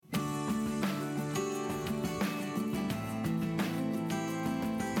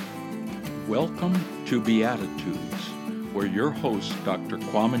Welcome to Beatitudes, where your host, Dr.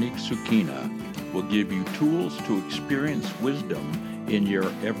 Qaumaniq will give you tools to experience wisdom in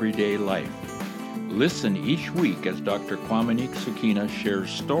your everyday life. Listen each week as Dr. Qaumaniq shares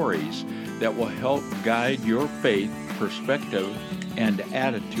stories that will help guide your faith, perspective, and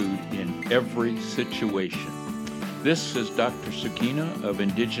attitude in every situation. This is Dr. Sakina of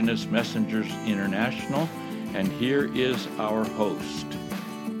Indigenous Messengers International, and here is our host.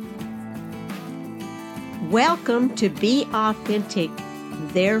 Welcome to Be Authentic,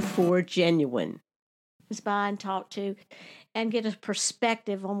 Therefore Genuine. Just by and talk to and get a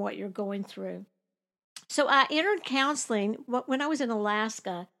perspective on what you're going through. So I entered counseling when I was in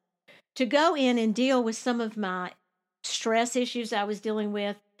Alaska to go in and deal with some of my stress issues I was dealing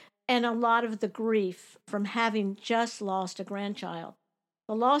with and a lot of the grief from having just lost a grandchild.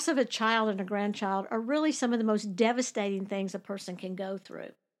 The loss of a child and a grandchild are really some of the most devastating things a person can go through.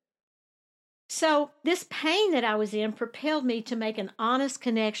 So this pain that I was in propelled me to make an honest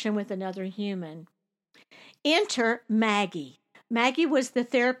connection with another human. Enter Maggie. Maggie was the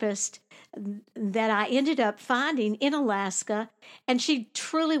therapist that I ended up finding in Alaska, and she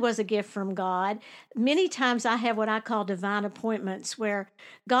truly was a gift from God. Many times I have what I call divine appointments, where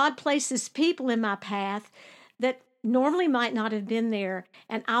God places people in my path that normally might not have been there,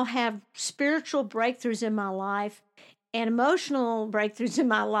 and I'll have spiritual breakthroughs in my life and emotional breakthroughs in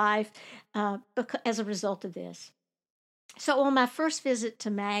my life as a result of this. So on my first visit to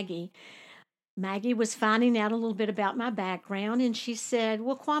Maggie was finding out a little bit about my background, and she said,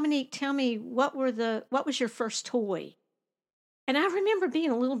 "Well, Qaumaniq, tell me, what was your first toy?" And I remember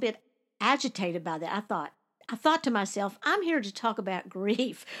being a little bit agitated by that. I thought to myself, I'm here to talk about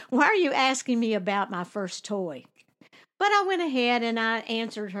grief. Why are you asking me about my first toy? But I went ahead and I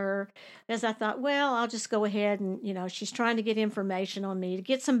answered her because I thought, well, I'll just go ahead and, she's trying to get information on me, to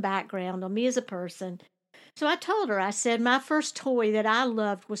get some background on me as a person. So I told her, I said, my first toy that I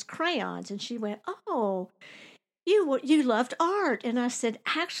loved was crayons. And she went, "Oh, you loved art." And I said,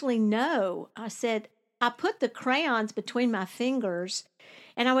 "Actually, no." I said, I put the crayons between my fingers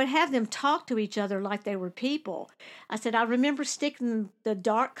and I would have them talk to each other like they were people. I said, I remember sticking the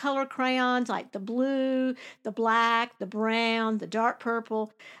dark color crayons, like the blue, the black, the brown, the dark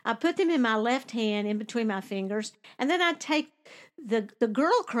purple. I put them in my left hand in between my fingers. And then I'd take the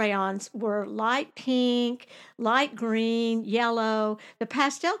girl crayons were light pink, light green, yellow, the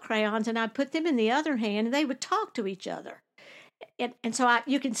pastel crayons, and I'd put them in the other hand and they would talk to each other. And so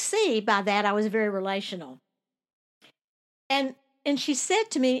you can see by that I was very relational. And she said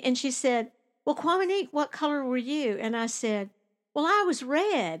to me, and she said, "Well, Qaumaniq, what color were you?" And I said, "Well, I was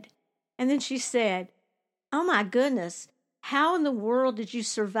red." And then she said, "Oh my goodness, how in the world did you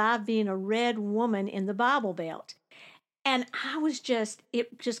survive being a red woman in the Bible Belt?" And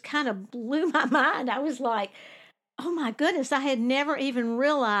it just kind of blew my mind. I was like, oh my goodness, I had never even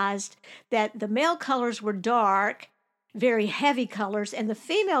realized that the male colors were dark, very heavy colors, and the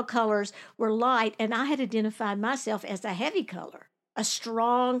female colors were light, and I had identified myself as a heavy color, a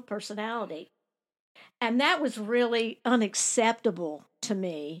strong personality. And that was really unacceptable to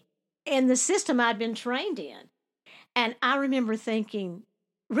me in the system I'd been trained in. And I remember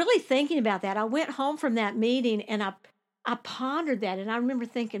really thinking about that. I went home from that meeting and I pondered that, and I remember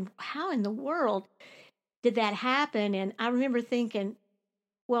thinking, how in the world did that happen? And I remember thinking,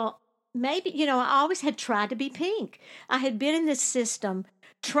 well, maybe, I always had tried to be pink. I had been in this system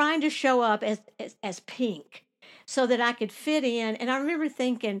trying to show up as pink so that I could fit in. And I remember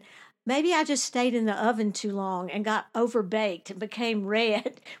thinking, maybe I just stayed in the oven too long and got overbaked and became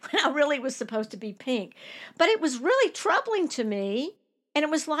red when I really was supposed to be pink. But it was really troubling to me. And it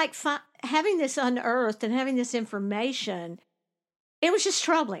was like having this unearthed and having this information. It was just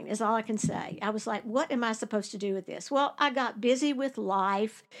troubling, is all I can say. I was like, what am I supposed to do with this? Well, I got busy with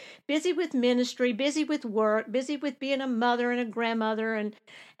life, busy with ministry, busy with work, busy with being a mother and a grandmother, and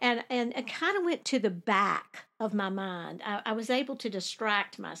it kind of went to the back of my mind. I was able to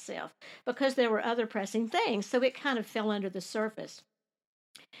distract myself because there were other pressing things, so it kind of fell under the surface.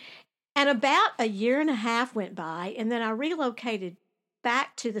 And about a year and a half went by, and then I relocated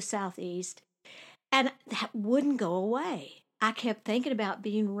back to the Southeast, and that wouldn't go away. I kept thinking about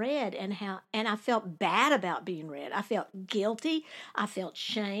being red and I felt bad about being red. I felt guilty. I felt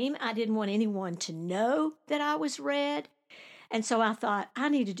shame. I didn't want anyone to know that I was red. And so I thought, I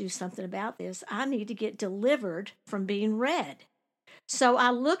need to do something about this. I need to get delivered from being red. So I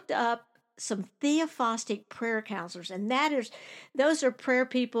looked up some theophostic prayer counselors, and those are prayer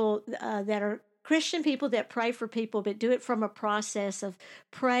people that are Christian people that pray for people, but do it from a process of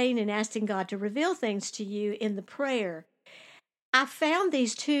praying and asking God to reveal things to you in the prayer. I found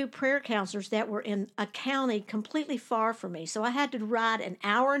these two prayer counselors that were in a county completely far from me. So I had to ride an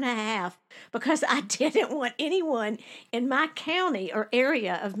hour and a half because I didn't want anyone in my county or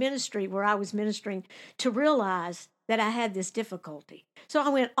area of ministry where I was ministering to realize that I had this difficulty. So I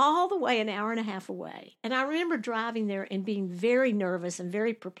went all the way an hour and a half away. And I remember driving there and being very nervous and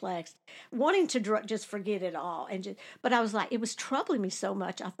very perplexed, wanting to just forget it all. But I was like, it was troubling me so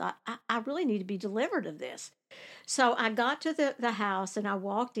much. I thought, I really need to be delivered of this. So I got to the house and I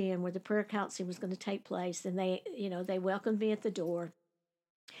walked in where the prayer counseling was going to take place, and they welcomed me at the door.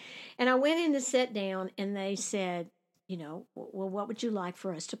 And I went in to sit down, and they said, well, what would you like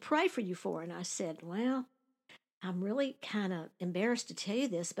for us to pray for you for? And I said, well, I'm really kind of embarrassed to tell you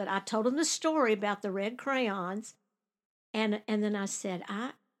this, but I told them the story about the red crayons, and then I said,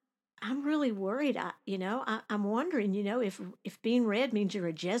 I'm really worried. I'm wondering, if being red means you're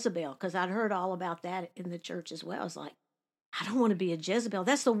a Jezebel, because I'd heard all about that in the church as well. I was like, I don't want to be a Jezebel.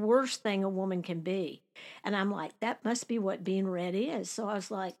 That's the worst thing a woman can be. And I'm like, that must be what being red is. So I was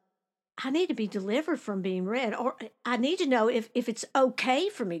like, I need to be delivered from being red, or I need to know if it's okay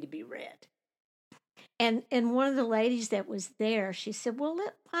for me to be red. And one of the ladies that was there, she said, well,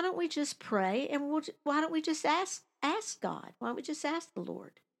 why don't we just pray, and why don't we just ask God? Why don't we just ask the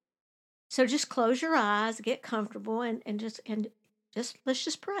Lord? So just close your eyes, get comfortable, and let's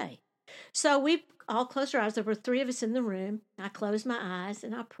just pray. So we all closed our eyes. There were 3 of us in the room. I closed my eyes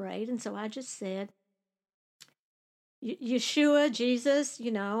and I prayed. And so I just said, Yeshua, Jesus,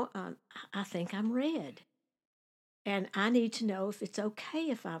 I think I'm red. And I need to know if it's okay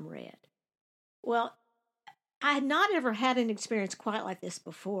if I'm red. Well, I had not ever had an experience quite like this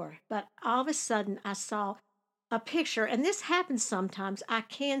before, but all of a sudden I saw a picture, and this happens sometimes. I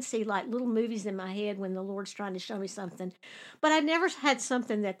can see like little movies in my head when the Lord's trying to show me something, but I never had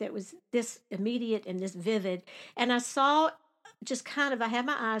something that was this immediate and this vivid. And I saw I had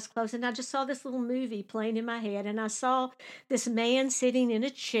my eyes closed, and I just saw this little movie playing in my head, and I saw this man sitting in a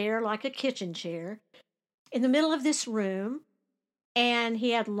chair, like a kitchen chair, in the middle of this room, and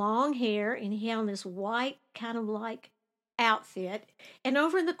he had long hair, and he had on this white kind of like outfit. And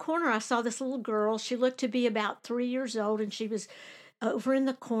over in the corner, I saw this little girl. She looked to be about 3 years old, and she was over in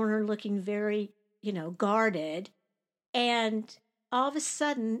the corner looking very, guarded. And all of a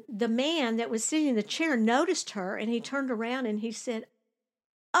sudden, the man that was sitting in the chair noticed her, and he turned around and he said,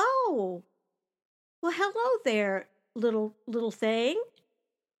 oh, well, hello there, little thing,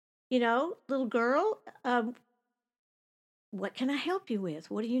 little girl. What can I help you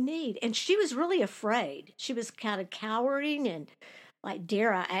with? What do you need? And she was really afraid. She was kind of cowering and like,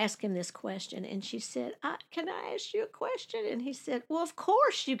 dare I ask him this question? And she said, can I ask you a question? And he said, well, of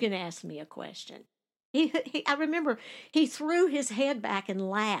course you can ask me a question. I remember he threw his head back and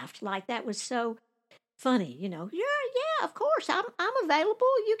laughed like that was so funny, yeah, of course, I'm available.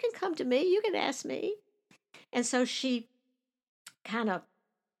 You can come to me. You can ask me. And so she kind of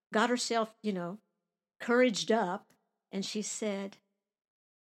got herself, couraged up. And she said,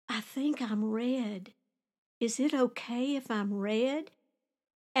 I think I'm red. Is it okay if I'm red?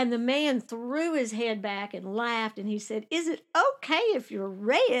 And the man threw his head back and laughed, and he said, is it okay if you're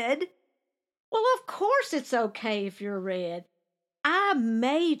red? Well, of course it's okay if you're red. I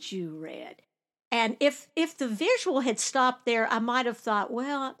made you red. And if the visual had stopped there, I might have thought,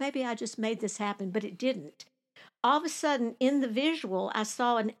 well, maybe I just made this happen, but it didn't. All of a sudden, in the visual, I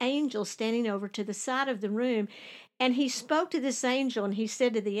saw an angel standing over to the side of the room, and he spoke to this angel, and he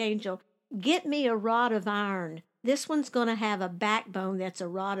said to the angel, get me a rod of iron. This one's going to have a backbone that's a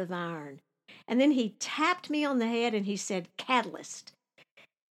rod of iron. And then he tapped me on the head, and he said, catalyst.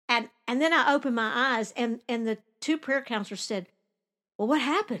 And then I opened my eyes, and the 2 prayer counselors said, well, what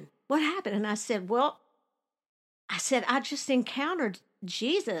happened? What happened? And I said, I just encountered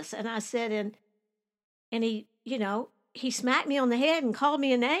Jesus. And I said, and he, he smacked me on the head and called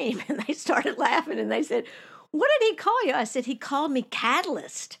me a name. And they started laughing, and they said, what did he call you? I said, he called me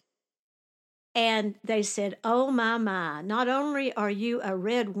catalyst. And they said, oh, my. Not only are you a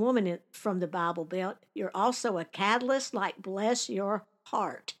red woman from the Bible Belt, you're also a catalyst, like bless your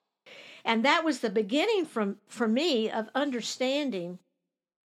heart. And that was the beginning for me of understanding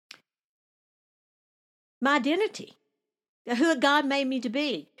my identity, who God made me to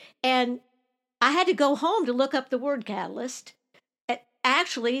be. And I had to go home to look up the word catalyst.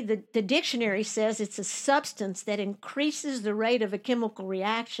 Actually, the dictionary says it's a substance that increases the rate of a chemical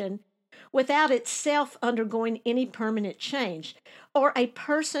reaction without itself undergoing any permanent change, or a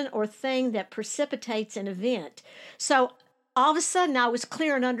person or thing that precipitates an event. So all of a sudden I was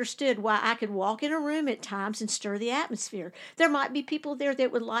clear and understood why I could walk in a room at times and stir the atmosphere. There might be people there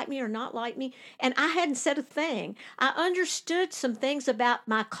that would like me or not like me, and I hadn't said a thing. I understood some things about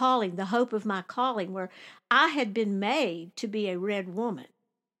my calling, the hope of my calling, where I had been made to be a red woman.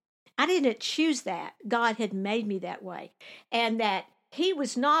 I didn't choose that. God had made me that way. And that he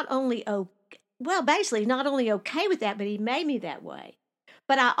was not only basically not only okay with that, but he made me that way.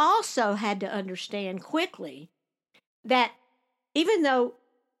 But I also had to understand quickly that even though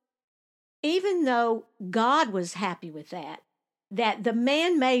God was happy with that the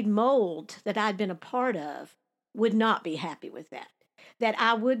man-made mold that I'd been a part of would not be happy with that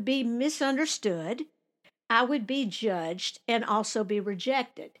I would be misunderstood, I would be judged, and also be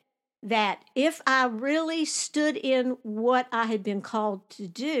rejected. That if I really stood in what I had been called to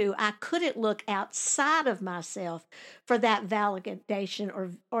do, I couldn't look outside of myself for that validation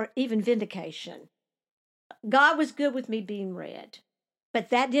or even vindication. God was good with me being red, but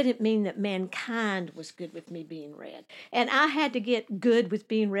that didn't mean that mankind was good with me being red. And I had to get good with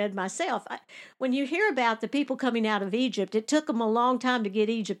being red myself. When you hear about the people coming out of Egypt, it took them a long time to get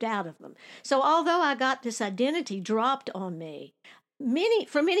Egypt out of them. So although I got this identity dropped on me,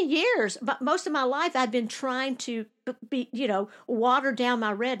 for many years, but most of my life, I'd been trying to water down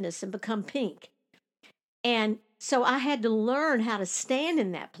my redness and become pink. And so I had to learn how to stand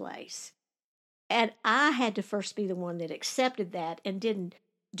in that place. And I had to first be the one that accepted that and didn't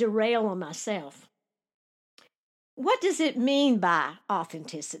derail on myself. What does it mean by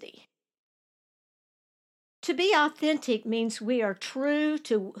authenticity? To be authentic means we are true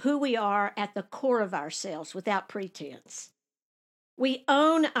to who we are at the core of ourselves without pretense. We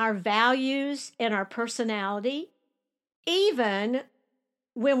own our values and our personality, even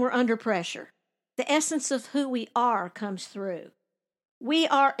when we're under pressure. The essence of who we are comes through. We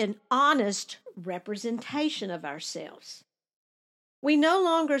are an honest representation of ourselves. We no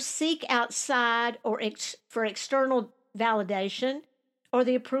longer seek outside or for external validation or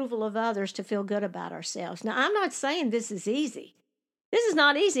the approval of others to feel good about ourselves. Now, I'm not saying this is easy. This is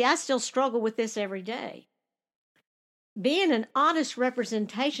not easy. I still struggle with this every day. Being an honest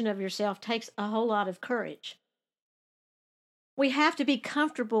representation of yourself takes a whole lot of courage. We have to be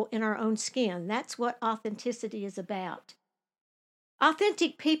comfortable in our own skin. That's what authenticity is about.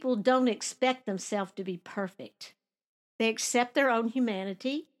 Authentic people don't expect themselves to be perfect. They accept their own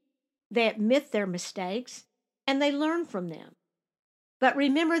humanity, they admit their mistakes, and they learn from them. But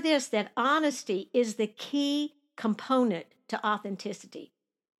remember this, that honesty is the key component to authenticity.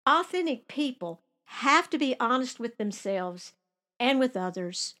 Authentic people have to be honest with themselves and with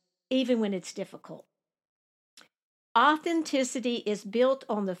others, even when it's difficult. Authenticity is built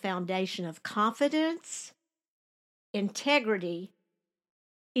on the foundation of confidence, integrity,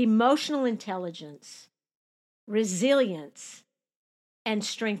 emotional intelligence, resilience, and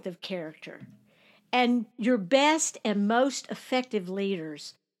strength of character. And your best and most effective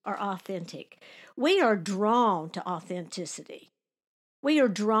leaders are authentic. We are drawn to authenticity. We are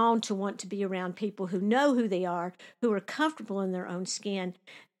drawn to want to be around people who know who they are, who are comfortable in their own skin.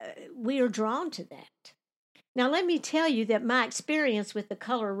 We are drawn to that. Now, let me tell you that my experience with the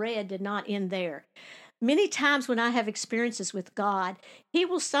color red did not end there. Many times when I have experiences with God, he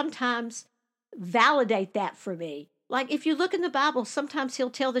will sometimes validate that for me. Like if you look in the Bible, sometimes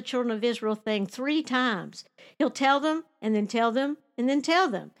he'll tell the children of Israel thing 3 times. He'll tell them and then tell them and then tell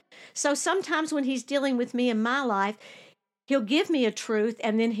them. So sometimes when he's dealing with me in my life, he'll give me a truth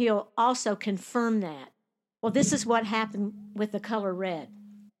and then he'll also confirm that. Well, this is what happened with the color red.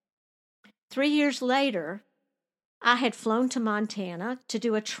 3 years later, I had flown to Montana to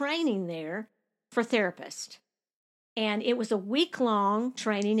do a training there for therapists. And it was a week-long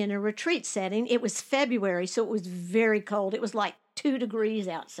training in a retreat setting. It was February, so it was very cold. It was like 2 degrees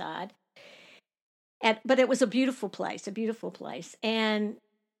outside. But it was a beautiful place. And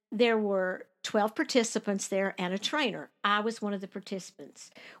there were 12 participants there and a trainer. I was one of the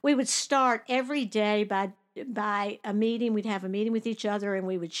participants. We would start every day by a meeting. We'd have a meeting with each other and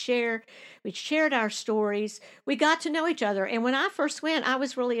we shared our stories. We got to know each other. And when I first went, I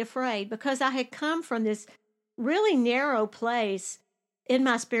was really afraid because I had come from this really narrow place in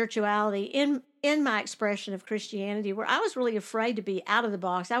my spirituality, in my expression of Christianity, where I was really afraid to be out of the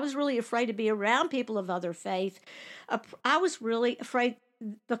box. I was really afraid to be around people of other faith. I was really afraid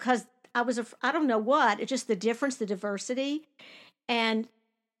because I don't know what, it's just the difference, the diversity. And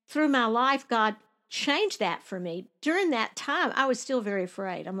through my life, God changed that for me. During that time, I was still very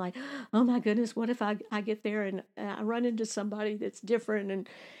afraid. I'm like, oh my goodness, what if I get there and I run into somebody that's different? And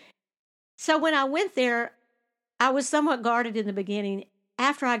so when I went there, I was somewhat guarded in the beginning.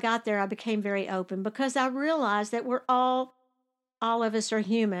 After I got there, I became very open because I realized that we're all all of us are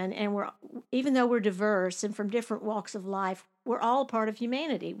human, and even though we're diverse and from different walks of life, we're all part of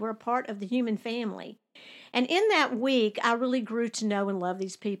humanity. We're a part of the human family. And in that week, I really grew to know and love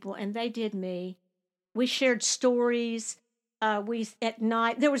these people, and they did me. We shared stories. We at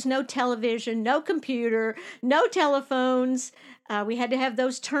night there was no television, no computer, no telephones. We had to have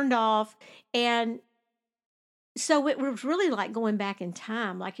those turned off, and so it was really like going back in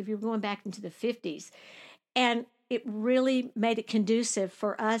time, like if you were going back into the 50s. And it really made it conducive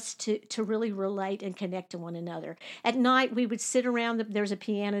for us to really relate and connect to one another. At night, we would sit around, there's a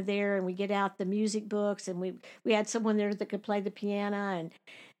piano there, and we get out the music books, and we had someone there that could play the piano,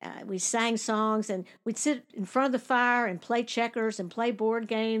 and we sang songs, and we'd sit in front of the fire and play checkers and play board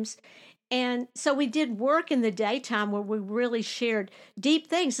games. And so we did work in the daytime where we really shared deep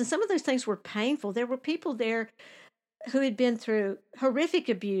things. And some of those things were painful. There were people there who had been through horrific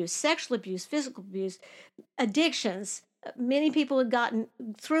abuse, sexual abuse, physical abuse, addictions. Many people had gotten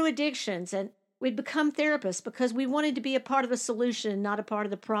through addictions, and we'd become therapists because we wanted to be a part of the solution, not a part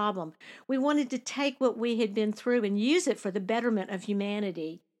of the problem. We wanted to take what we had been through and use it for the betterment of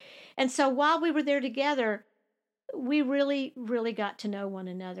humanity. And so while we were there together, we really, really got to know one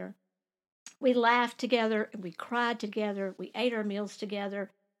another. We laughed together, we cried together, we ate our meals together.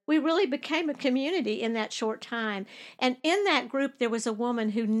 We really became a community in that short time. And in that group, there was a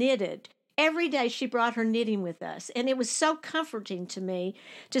woman who knitted. Every day she brought her knitting with us. And it was so comforting to me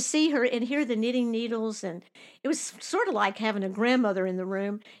to see her and hear the knitting needles. And it was sort of like having a grandmother in the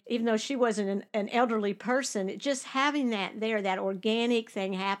room, even though she wasn't an elderly person. Just having that there, that organic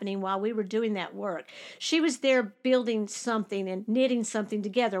thing happening while we were doing that work. She was there building something and knitting something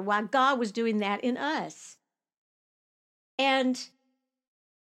together while God was doing that in us. And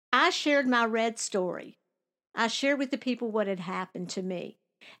I shared my red story. I shared with the people what had happened to me,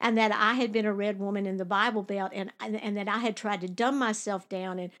 and that I had been a red woman in the Bible Belt, and that I had tried to dumb myself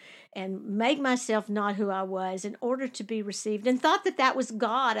down and make myself not who I was in order to be received, and thought that that was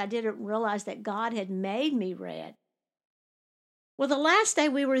God. I didn't realize that God had made me red. Well, the last day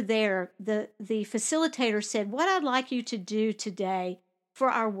we were there, the facilitator said, what I'd like you to do today for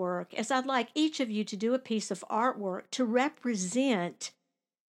our work is I'd like each of you to do a piece of artwork to represent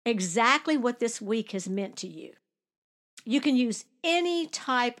exactly what this week has meant to you. You can use any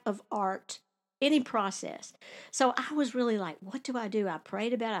type of art, any process. So I was really like, what do? I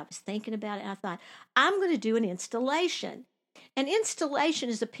prayed about it. I was thinking about it. And I thought, I'm going to do an installation. An installation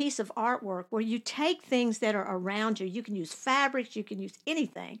is a piece of artwork where you take things that are around you. You can use fabrics, you can use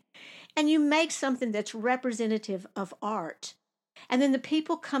anything, and you make something that's representative of art. And then the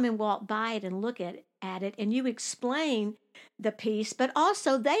people come and walk by it and look at it, and you explain the piece, but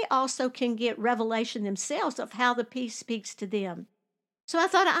also they also can get revelation themselves of how the piece speaks to them. So I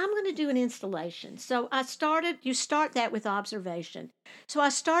thought, I'm going to do an installation. So you start that with observation. So I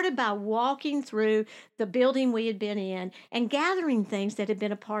started by walking through the building we had been in and gathering things that had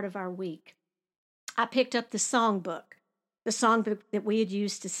been a part of our week. I picked up the songbook that we had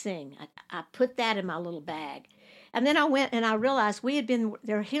used to sing. I put that in my little bag. And then I went and I realized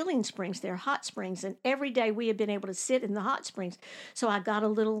there are healing springs, there are hot springs, and every day we had been able to sit in the hot springs. So I got a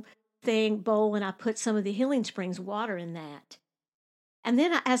little bowl, and I put some of the healing springs water in that. And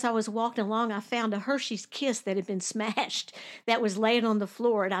then as I was walking along, I found a Hershey's Kiss that had been smashed that was laying on the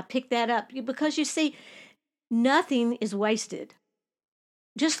floor, and I picked that up because you see, nothing is wasted.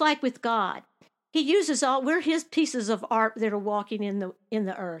 Just like with God. He uses we're his pieces of art that are walking in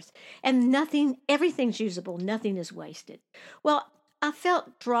the earth. And everything's usable. Nothing is wasted. Well, I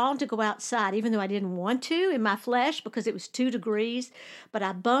felt drawn to go outside, even though I didn't want to in my flesh because it was 2 degrees. But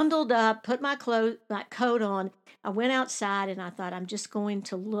I bundled up, put my coat on. I went outside and I thought, I'm just going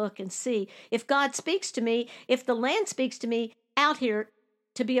to look and see if God speaks to me, if the land speaks to me out here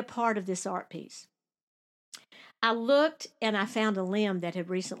to be a part of this art piece. I looked and I found a limb that had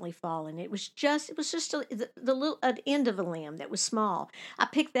recently fallen. It was just an end of a limb that was small. I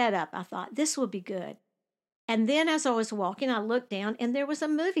picked that up. I thought, this will be good. And then as I was walking, I looked down and there was a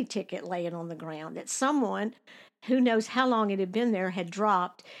movie ticket laying on the ground that someone, who knows how long it had been there, had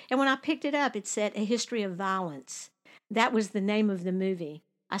dropped. And when I picked it up, it said A History of Violence. That was the name of the movie.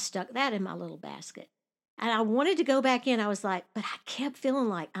 I stuck that in my little basket. And I wanted to go back in. I was like, but I kept feeling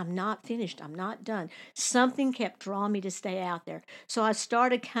like I'm not finished. I'm not done. Something kept drawing me to stay out there. So I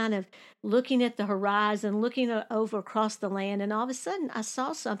started kind of looking at the horizon, looking over across the land. And all of a sudden I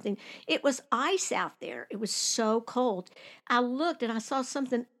saw something. It was ice out there. It was so cold. I looked and I saw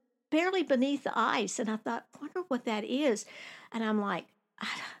something barely beneath the ice. And I thought, I wonder what that is. And I'm like,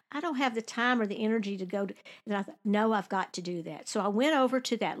 I don't have the time or the energy to go to, and I thought, no, I've got to do that. So I went over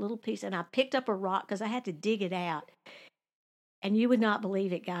to that little piece and I picked up a rock because I had to dig it out. And you would not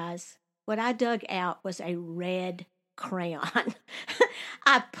believe it, guys. What I dug out was a red crayon.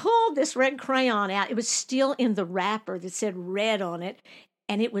 I pulled this red crayon out. It was still in the wrapper that said red on it,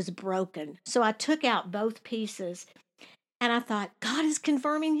 and it was broken. So I took out both pieces, and I thought, God is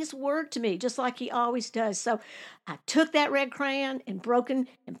confirming his word to me, just like he always does. So I took that red crayon and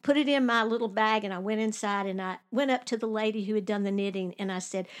put it in my little bag, and I went inside, and I went up to the lady who had done the knitting, and I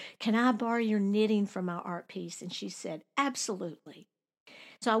said, can I borrow your knitting for my art piece? And she said, absolutely.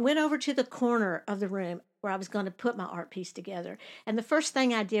 So I went over to the corner of the room where I was going to put my art piece together. And the first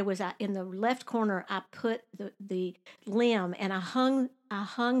thing I did was in the left corner, I put the limb, and I hung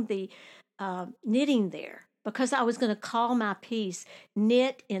the knitting there, because I was going to call my piece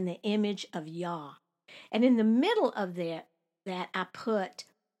Knit in the Image of Yah. And in the middle of that I put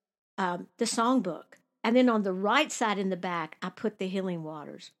the songbook. And then on the right side in the back, I put the healing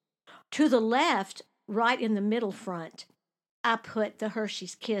waters. To the left, right in the middle front, I put the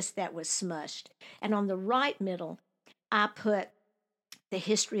Hershey's Kiss that was smushed. And on the right middle, I put the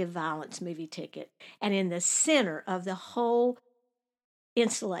History of Violence movie ticket. And in the center of the whole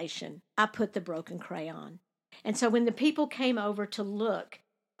installation, I put the broken crayon. And so when the people came over to look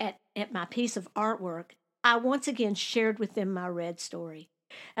at my piece of artwork, I once again shared with them my red story.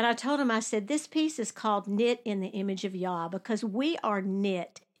 And I told them, I said, this piece is called Knit in the Image of Yah, because we are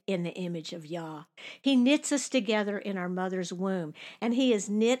knit in the image of Yah. He knits us together in our mother's womb, and he has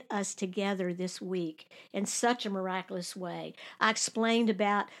knit us together this week in such a miraculous way. I explained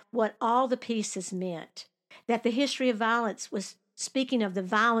about what all the pieces meant, that the history of violence was speaking of the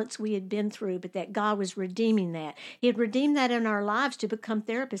violence we had been through, but that God was redeeming that. He had redeemed that in our lives to become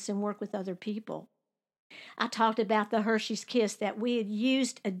therapists and work with other people. I talked about the Hershey's Kiss, that we had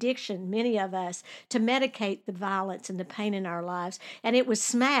used addiction, many of us, to medicate the violence and the pain in our lives. And it was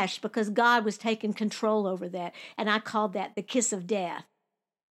smashed because God was taking control over that. And I called that the kiss of death.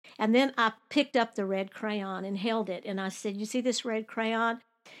 And then I picked up the red crayon and held it. And I said, you see this red crayon?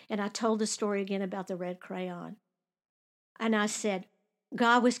 And I told the story again about the red crayon. And I said,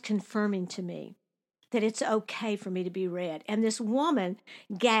 God was confirming to me that it's okay for me to be red. And this woman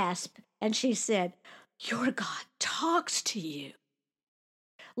gasped, and she said, your God talks to you.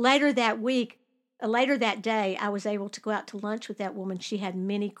 Later that day, I was able to go out to lunch with that woman. She had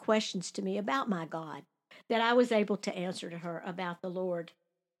many questions to me about my God that I was able to answer to her about the Lord.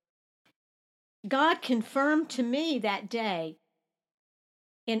 God confirmed to me that day,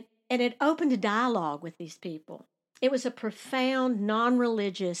 and it opened a dialogue with these people. It was a profound,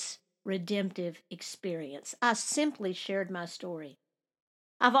 non-religious, redemptive experience. I simply shared my story.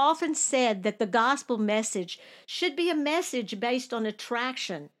 I've often said that the gospel message should be a message based on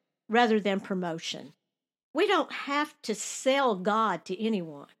attraction rather than promotion. We don't have to sell God to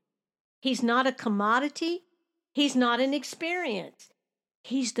anyone. He's not a commodity. He's not an experience.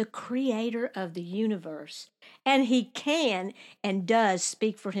 He's the creator of the universe, and he can and does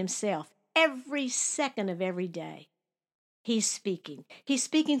speak for himself every second of every day. He's speaking. He's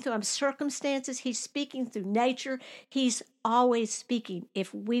speaking through our circumstances. He's speaking through nature. He's always speaking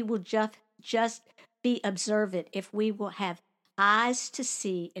if we will just be observant, if we will have eyes to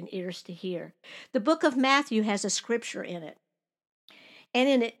see and ears to hear. The book of Matthew has a scripture in it.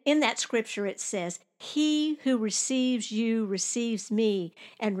 And in that scripture it says, he who receives you receives me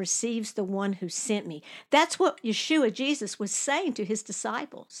and receives the one who sent me. That's what Yeshua, Jesus, was saying to his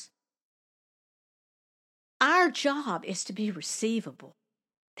disciples. Our job is to be receivable.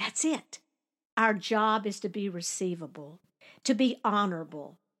 That's it. Our job is to be receivable, to be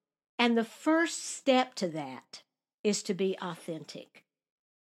honorable. And the first step to that is to be authentic.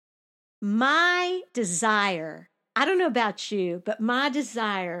 My desire, I don't know about you, but my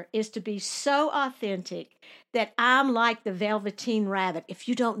desire is to be so authentic that I'm like the Velveteen Rabbit. If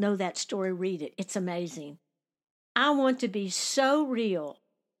you don't know that story, read it. It's amazing. I want to be so real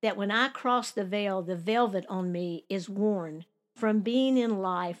that when I cross the veil, the velvet on me is worn from being in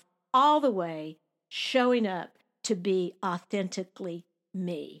life all the way, showing up to be authentically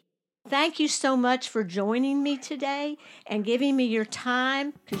me. Thank you so much for joining me today and giving me your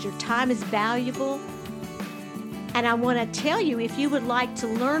time, because your time is valuable. And I want to tell you, if you would like to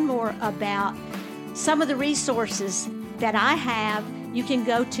learn more about some of the resources that I have, you can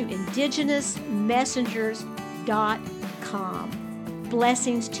go to indigenousmessengers.com.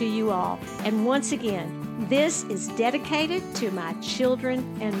 Blessings to you all. And once again, this is dedicated to my children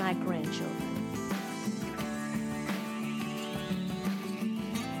and my grandchildren.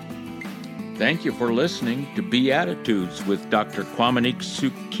 Thank you for listening to Beatitudes with Dr. Qaumaniq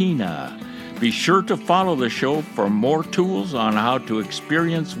Sukeena. Be sure to follow the show for more tools on how to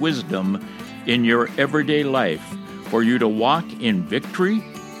experience wisdom in your everyday life. for you to walk in victory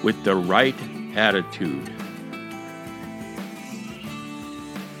with the right attitude.